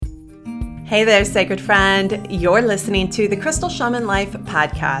Hey there, sacred friend. You're listening to the Crystal Shaman Life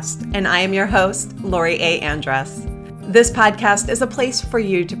podcast, and I am your host, Lori A. Andress. This podcast is a place for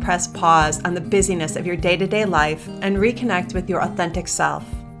you to press pause on the busyness of your day-to-day life and reconnect with your authentic self.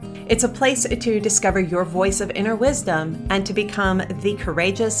 It's a place to discover your voice of inner wisdom and to become the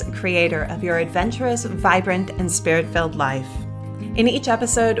courageous creator of your adventurous, vibrant, and spirit-filled life. In each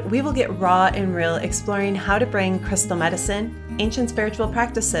episode, we will get raw and real, exploring how to bring crystal medicine, ancient spiritual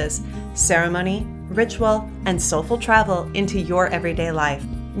practices, ceremony, ritual, and soulful travel into your everyday life.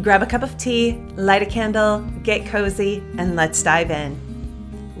 Grab a cup of tea, light a candle, get cozy, and let's dive in.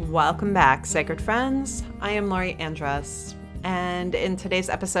 Welcome back, sacred friends. I am Lori Andress, and in today's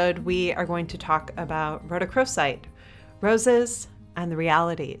episode, we are going to talk about rhodochrosite, roses, and the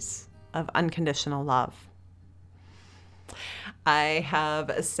realities of unconditional love. I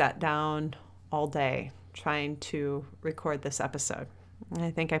have sat down all day trying to record this episode.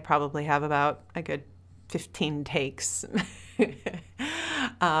 I think I probably have about a good 15 takes,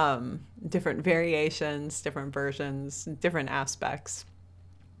 different variations, different versions, different aspects,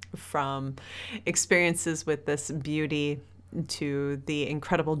 from experiences with this beauty to the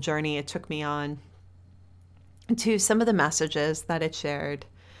incredible journey it took me on, to some of the messages that it shared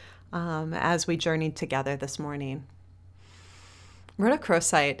as we journeyed together this morning.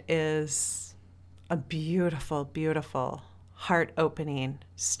 Rhodochrosite is a beautiful, beautiful, heart-opening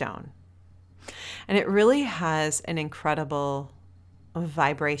stone. And it really has an incredible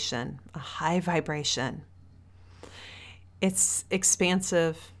vibration, a high vibration. It's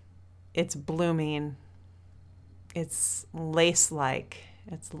expansive, it's blooming, it's lace-like,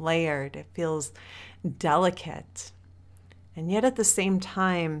 it's layered, it feels delicate. And yet at the same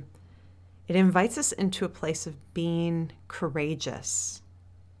time, it invites us into a place of being courageous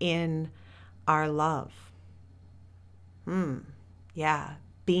in our love.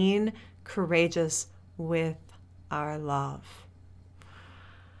 Being courageous with our love.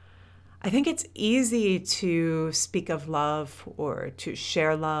 I think it's easy to speak of love or to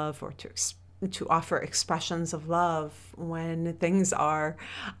share love or to offer expressions of love when things are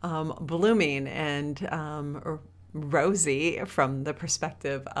blooming and rosy from the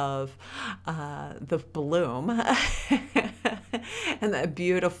perspective of the bloom and that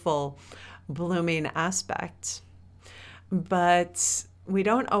beautiful blooming aspect. But we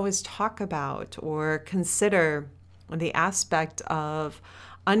don't always talk about or consider the aspect of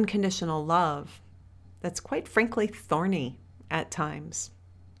unconditional love that's quite frankly thorny at times.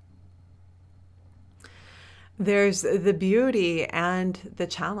 There's the beauty and the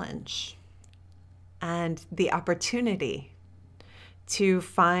challenge and the opportunity to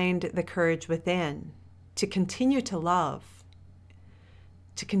find the courage within, to continue to love,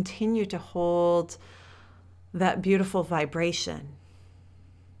 to continue to hold that beautiful vibration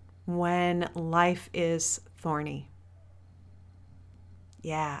when life is thorny.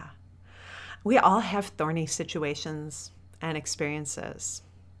 Yeah, we all have thorny situations and experiences.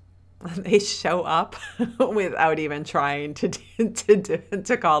 They show up without even trying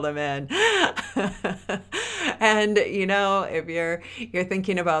to call them in. And if you're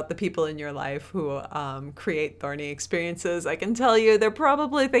thinking about the people in your life who create thorny experiences, I can tell you they're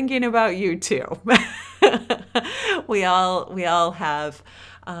probably thinking about you too. We all have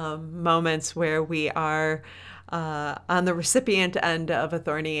moments where we are on the recipient end of a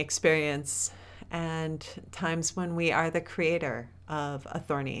thorny experience, and times when we are the creator of a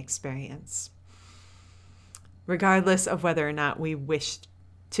thorny experience. Regardless of whether or not we wish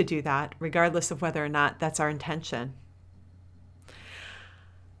to do that, regardless of whether or not that's our intention.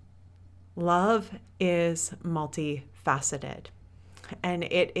 Love is multifaceted, and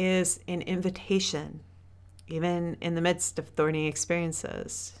it is an invitation, even in the midst of thorny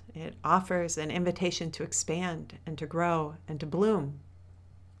experiences. It offers an invitation to expand and to grow and to bloom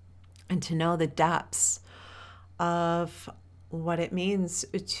and to know the depths of what it means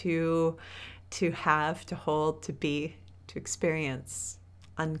to have, to hold, to be, to experience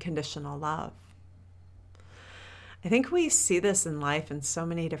unconditional love. I think we see this in life in so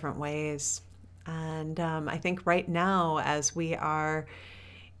many different ways. And I think right now, as we are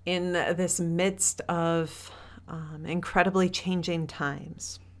in this midst of incredibly changing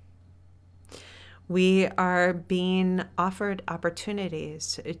times, we are being offered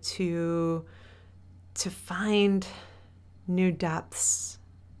opportunities to find new depths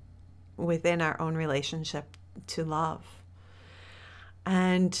within our own relationship to love.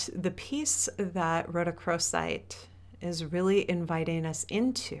 And the piece that rhodochrosite is really inviting us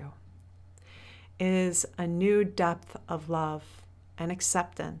into is a new depth of love and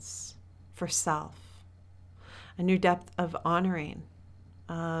acceptance for self, a new depth of honoring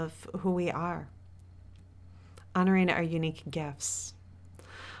of who we are, honoring our unique gifts,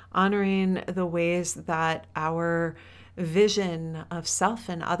 honoring the ways that our vision of self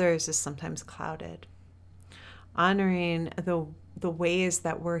and others is sometimes clouded, honoring the ways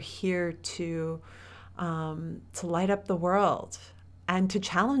that we're here to light up the world and to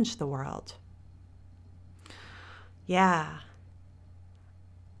challenge the world. Yeah,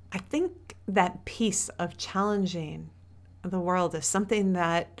 I think that piece of challenging the world is something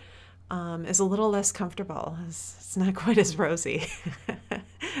that is a little less comfortable. It's not quite as rosy.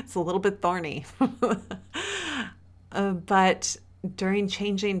 It's a little bit thorny. But during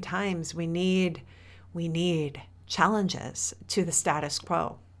changing times, we need challenges to the status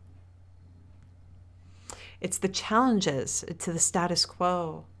quo. It's the challenges to the status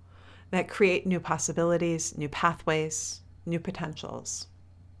quo that create new possibilities, new pathways, new potentials.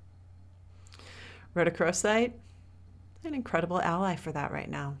 Rhodochrosite, an incredible ally for that right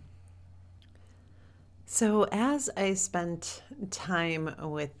now. So as I spent time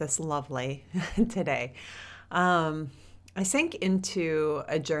with this lovely today, I sank into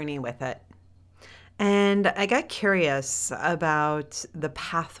a journey with it. And I got curious about the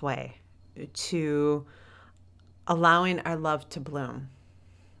pathway to allowing our love to bloom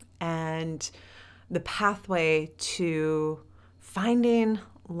and the pathway to finding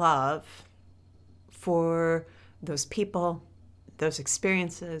love for those people, those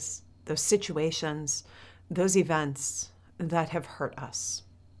experiences, those situations, those events that have hurt us.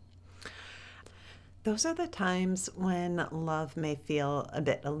 Those are the times when love may feel a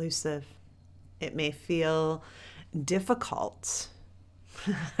bit elusive. It may feel difficult.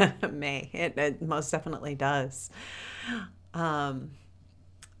 It most definitely does.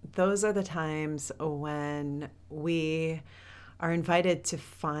 Those are the times when we are invited to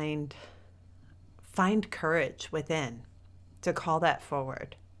find courage within, to call that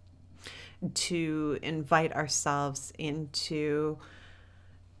forward, to invite ourselves into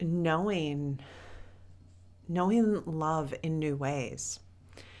knowing love in new ways.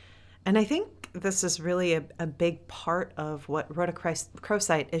 And I think this is really a big part of what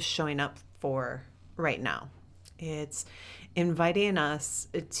rhodochrosite is showing up for right now. It's inviting us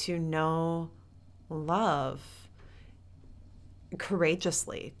to know love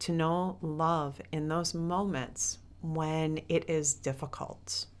courageously, to know love in those moments when it is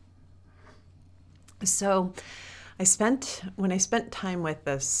difficult. So when I spent time with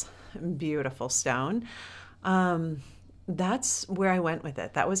this beautiful stone, that's where I went with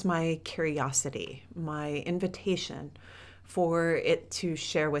it. That was my curiosity, my invitation for it to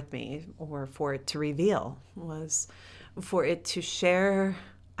share with me, or for it to reveal, was for it to share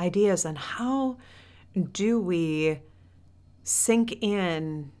ideas on how do we sink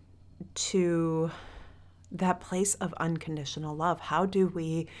in to that place of unconditional love. How do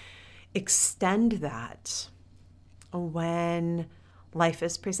we extend that when life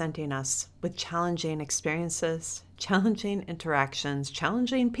is presenting us with challenging experiences, challenging interactions,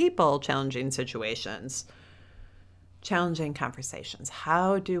 challenging people, challenging situations, challenging conversations?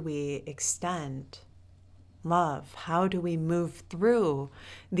 How do we extend love? How do we move through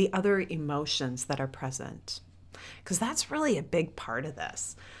the other emotions that are present? Because that's really a big part of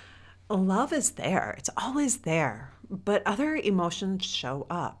this. Love is there. It's always there. But other emotions show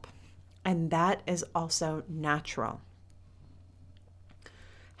up. And that is also natural.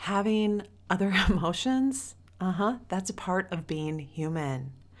 Having other emotions, that's a part of being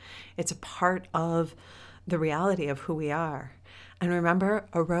human. It's a part of the reality of who we are. And remember,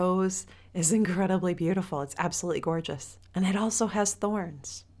 a rose is incredibly beautiful. It's absolutely gorgeous. And it also has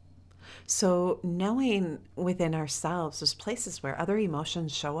thorns. So knowing within ourselves those places where other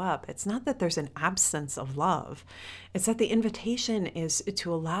emotions show up, it's not that there's an absence of love. It's that the invitation is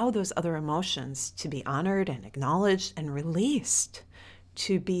to allow those other emotions to be honored and acknowledged and released,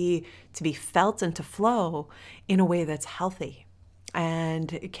 to be felt and to flow in a way that's healthy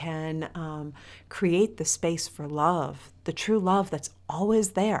and can create the space for love, the true love that's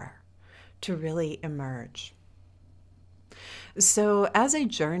always there, to really emerge. So as I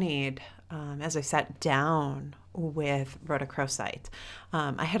journeyed, as I sat down with rhodochrosite,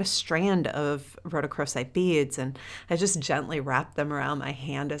 I had a strand of rhodochrosite beads, and I just gently wrapped them around my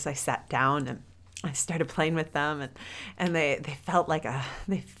hand as I sat down, and I started playing with them, and they felt like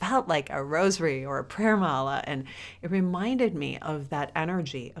a rosary or a prayer mala, and it reminded me of that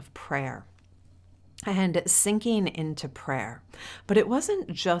energy of prayer and sinking into prayer. But it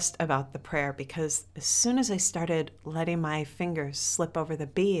wasn't just about the prayer, because as soon as I started letting my fingers slip over the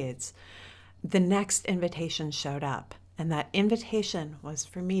beads, the next invitation showed up. And that invitation was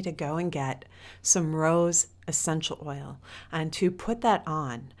for me to go and get some rose essential oil and to put that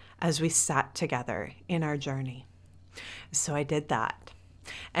on as we sat together in our journey. So I did that.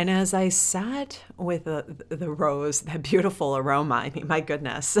 And as I sat with the rose, that beautiful aroma, I mean, my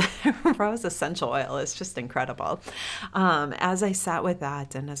goodness, rose essential oil is just incredible. As I sat with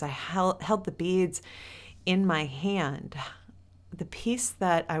that and as I held the beads in my hand, the piece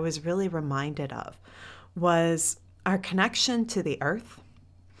that I was really reminded of was our connection to the earth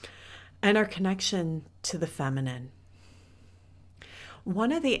and our connection to the feminine.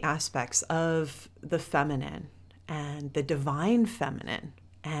 One of the aspects of the feminine and the divine feminine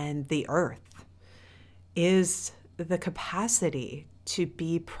and the earth is the capacity to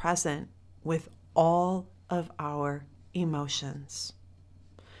be present with all of our emotions.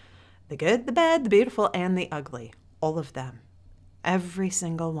 The good, the bad, the beautiful, and the ugly. All of them. Every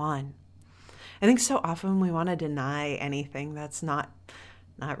single one. I think so often we want to deny anything that's not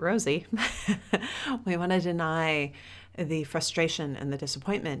rosy. We want to deny the frustration and the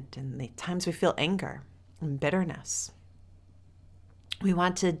disappointment and the times we feel anger and bitterness. We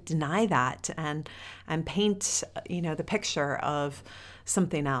want to deny that and paint, the picture of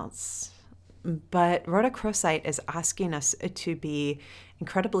something else. But rhodochrosite is asking us to be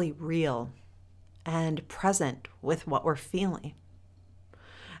incredibly real and present with what we're feeling.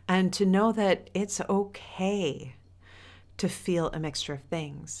 And to know that it's okay to feel a mixture of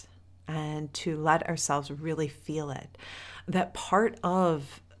things and to let ourselves really feel it. That part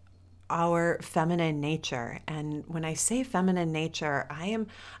of our feminine nature, and when I say feminine nature, I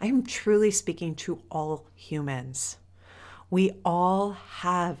am truly speaking to all humans. We all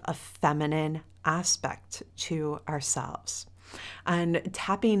have a feminine aspect to ourselves. And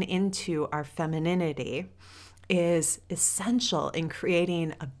tapping into our femininity is essential in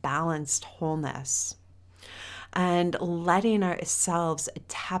creating a balanced wholeness. And letting ourselves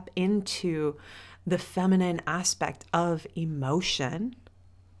tap into the feminine aspect of emotion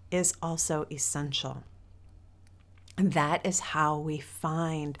is also essential. And that is how we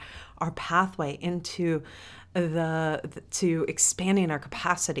find our pathway into to expanding our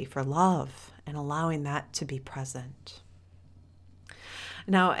capacity for love and allowing that to be present.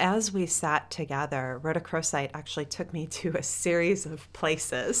 Now, as we sat together, rhodochrosite actually took me to a series of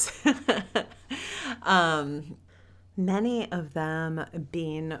places. Many of them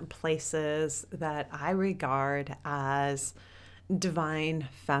being places that I regard as divine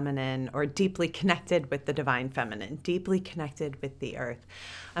feminine, or deeply connected with the divine feminine, deeply connected with the earth.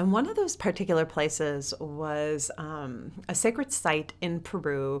 And one of those particular places was a sacred site in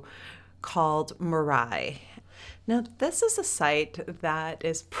Peru called Moray. Now, this is a site that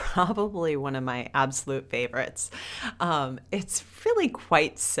is probably one of my absolute favorites. It's really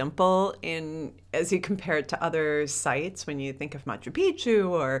quite simple as you compare it to other sites. When you think of Machu Picchu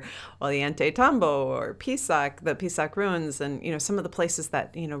or Ollantaytambo or Pisac, the Pisac ruins, and some of the places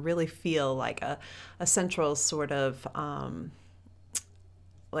that really feel like a central sort of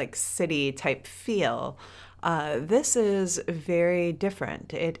like city type feel. This is very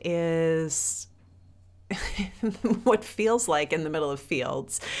different. It is what feels like in the middle of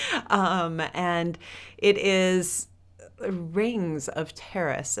fields. And it is rings of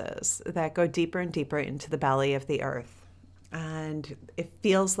terraces that go deeper and deeper into the belly of the earth. And it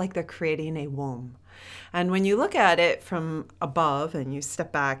feels like they're creating a womb. And when you look at it from above and you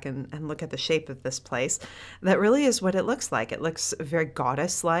step back and look at the shape of this place, that really is what it looks like. It looks very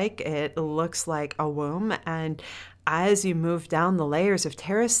goddess-like. It looks like a womb. And as you move down the layers of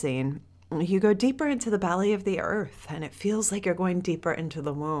terracing, you go deeper into the belly of the earth, and it feels like you're going deeper into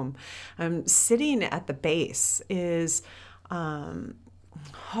the womb. Sitting at the base is,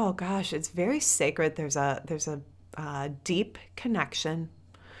 it's very sacred. There's a deep connection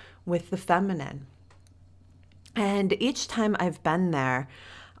with the feminine. And each time I've been there,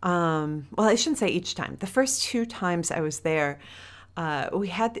 I shouldn't say each time. The first 2 times I was there, we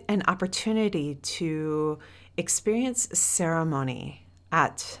had an opportunity to experience ceremony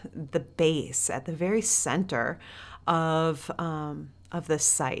at the base, at the very center of the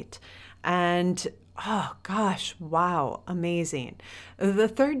site. And oh gosh, wow, amazing. The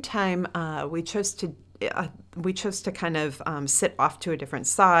third time we chose to kind of sit off to a different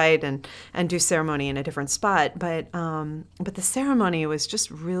side and do ceremony in a different spot. But the ceremony was just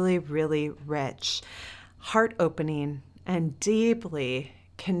really, really rich, heart-opening, and deeply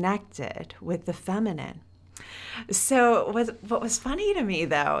connected with the feminine. So what was funny to me,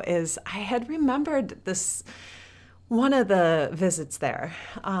 though, is I had remembered this one of the visits there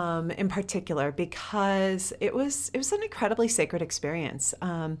in particular because it was an incredibly sacred experience.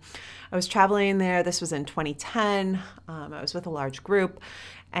 I was traveling there. This was in 2010. I was with a large group,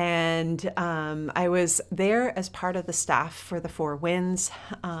 And I was there as part of the staff for the Four Winds,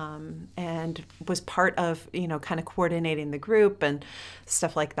 and was part of, kind of coordinating the group and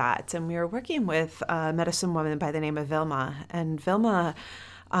stuff like that. And we were working with a medicine woman by the name of Vilma. And Vilma,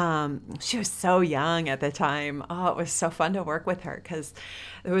 she was so young at the time. Oh, it was so fun to work with her because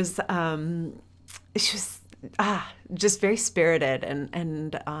it was, she was just very spirited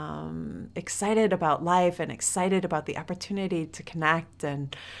and excited about life and excited about the opportunity to connect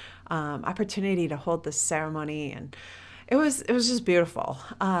and opportunity to hold this ceremony. And it was just beautiful.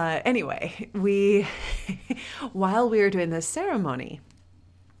 Anyway, while we were doing this ceremony,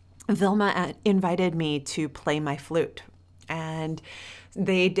 Vilma invited me to play my flute. And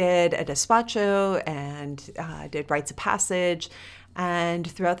they did a despacho and did rites of passage. And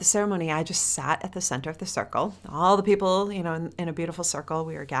throughout the ceremony, I just sat at the center of the circle. All the people, in a beautiful circle,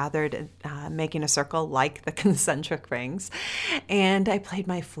 we were gathered, making a circle like the concentric rings. And I played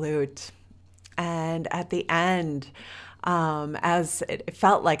my flute. And at the end, as it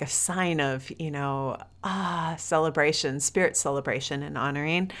felt like a sign of, celebration, spirit celebration and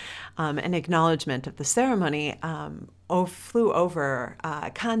honoring, an acknowledgement of the ceremony, flew over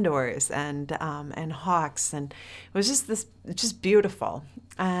condors and hawks, and it was just beautiful.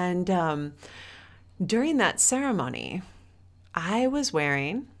 And during that ceremony, I was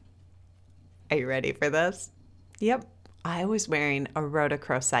wearing, are you ready for this? Yep, I was wearing a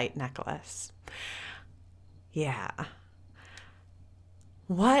rhodochrosite necklace. Yeah.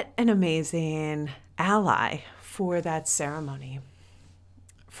 What an amazing ally for that ceremony.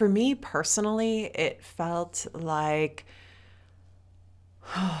 For me personally, it felt like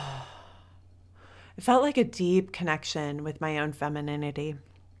a deep connection with my own femininity.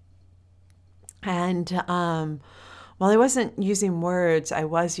 And while I wasn't using words, I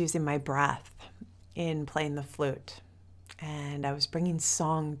was using my breath in playing the flute. And I was bringing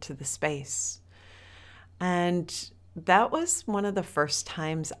song to the space. And that was one of the first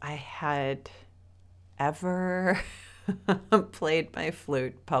times I had ever played my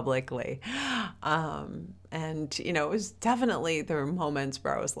flute publicly. And, it was definitely, there were moments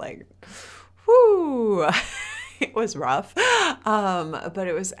where I was like, whoo, it was rough. But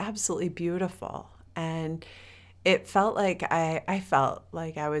it was absolutely beautiful. And it felt like I felt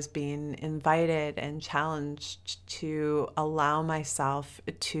like I was being invited and challenged to allow myself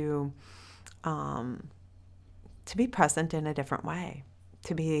to be present in a different way,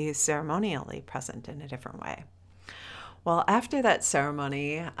 to be ceremonially present in a different way. Well, after that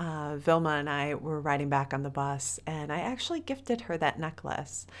ceremony, Vilma and I were riding back on the bus, and I actually gifted her that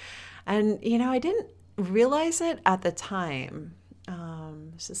necklace. And, I didn't realize it at the time.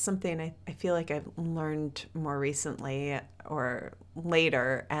 This is something I feel like I've learned more recently or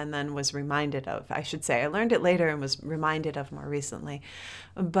later, and then was reminded of. I should say I learned it later and was reminded of more recently.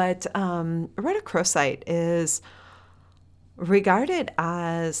 But rhodochrosite is regarded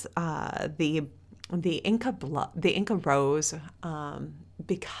as the Inca rose,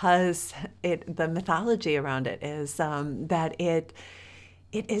 because the mythology around it is that it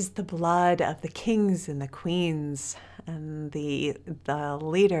is the blood of the kings and the queens and the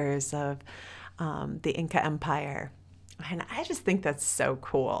leaders of the Inca Empire. And I just think that's so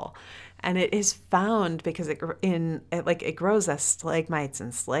cool. And it is found because it grows as stalagmites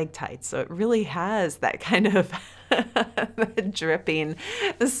and stalactites. So it really has that kind of dripping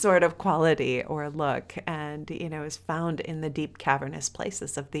sort of quality or look, and, is found in the deep cavernous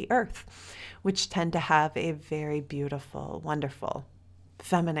places of the earth, which tend to have a very beautiful, wonderful,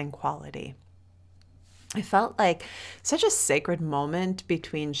 feminine quality. I felt like such a sacred moment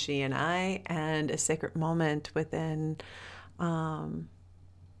between she and I, and a sacred moment within that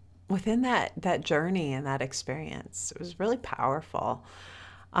journey and that experience. It was really powerful.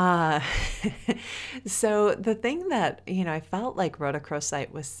 So the thing that, I felt like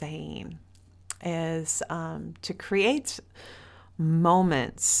rhodochrosite was saying is to create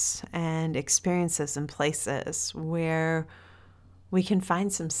moments and experiences and places where we can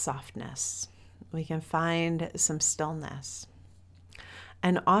find some softness. We can find some stillness.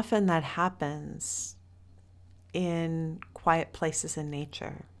 And often that happens in quiet places in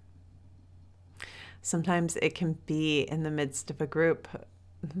nature. Sometimes it can be in the midst of a group.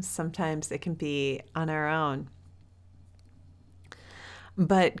 Sometimes it can be on our own.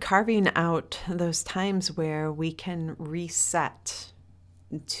 But carving out those times where we can reset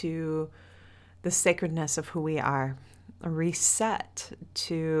to the sacredness of who we are, reset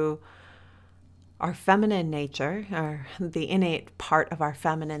to our feminine nature, or the innate part of our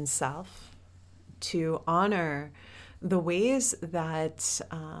feminine self, to honor the ways that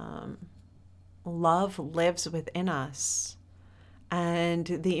love lives within us, and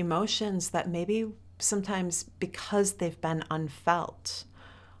the emotions that maybe sometimes, because they've been unfelt,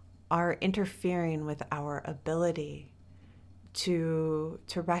 are interfering with our ability to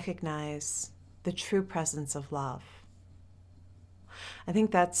recognize the true presence of love. I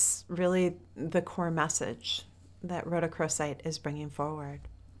think that's really the core message that Rhodochrosite is bringing forward.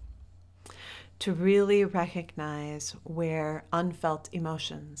 To really recognize where unfelt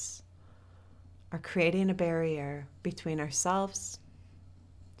emotions are creating a barrier between ourselves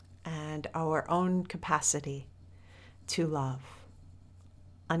and our own capacity to love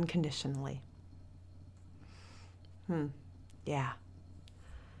unconditionally. Yeah.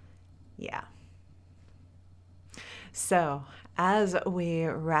 So, as we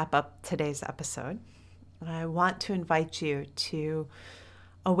wrap up today's episode, I want to invite you to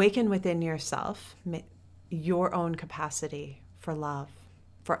awaken within yourself your own capacity for love,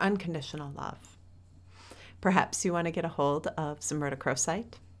 for unconditional love. Perhaps you want to get a hold of some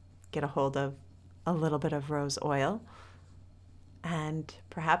rhodochrosite, get a hold of a little bit of rose oil, and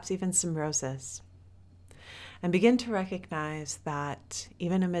perhaps even some roses. And begin to recognize that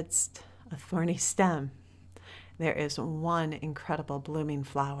even amidst a thorny stem, there is one incredible blooming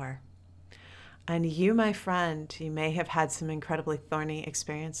flower. And you, my friend, you may have had some incredibly thorny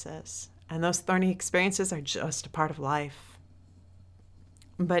experiences. And those thorny experiences are just a part of life.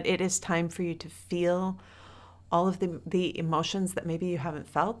 But it is time for you to feel all of the emotions that maybe you haven't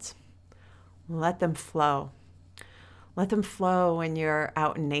felt. Let them flow. Let them flow when you're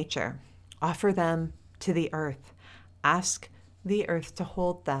out in nature. Offer them to the earth. Ask the earth to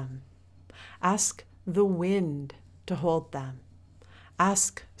hold them. Ask the wind to hold them.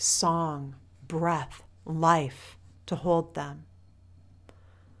 Ask song, breath, life to hold them.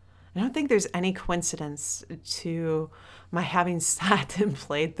 I don't think there's any coincidence to my having sat and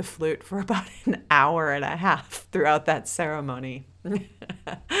played the flute for about an hour and a half throughout that ceremony.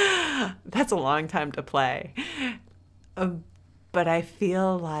 That's a long time to play. But I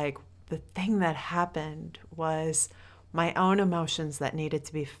feel like the thing that happened was my own emotions that needed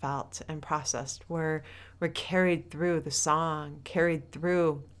to be felt and processed were carried through the song, carried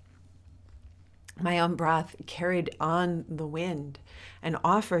through my own breath, carried on the wind, and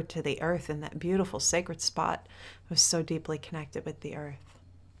offered to the earth in that beautiful sacred spot. I was so deeply connected with the earth.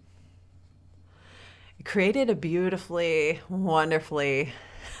 It created a beautifully, wonderfully,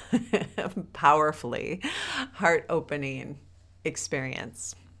 powerfully heart-opening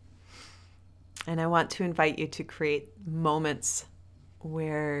experience. And I want to invite you to create moments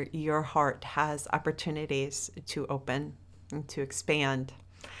where your heart has opportunities to open and to expand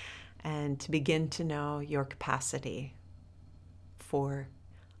and to begin to know your capacity for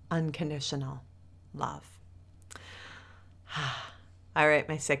unconditional love. All right,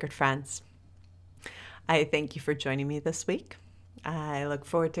 my sacred friends. I thank you for joining me this week. I look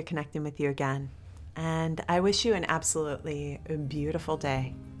forward to connecting with you again. And I wish you an absolutely beautiful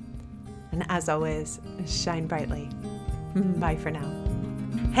day. And as always, shine brightly. Bye for now.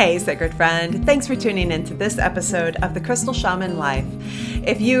 Hey, sacred friend. Thanks for tuning into this episode of The Crystal Shaman Life.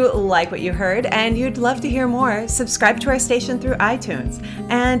 If you like what you heard and you'd love to hear more, subscribe to our station through iTunes.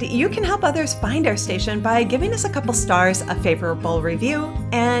 And you can help others find our station by giving us a couple stars, a favorable review,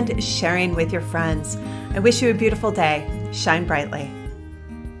 and sharing with your friends. I wish you a beautiful day. Shine brightly.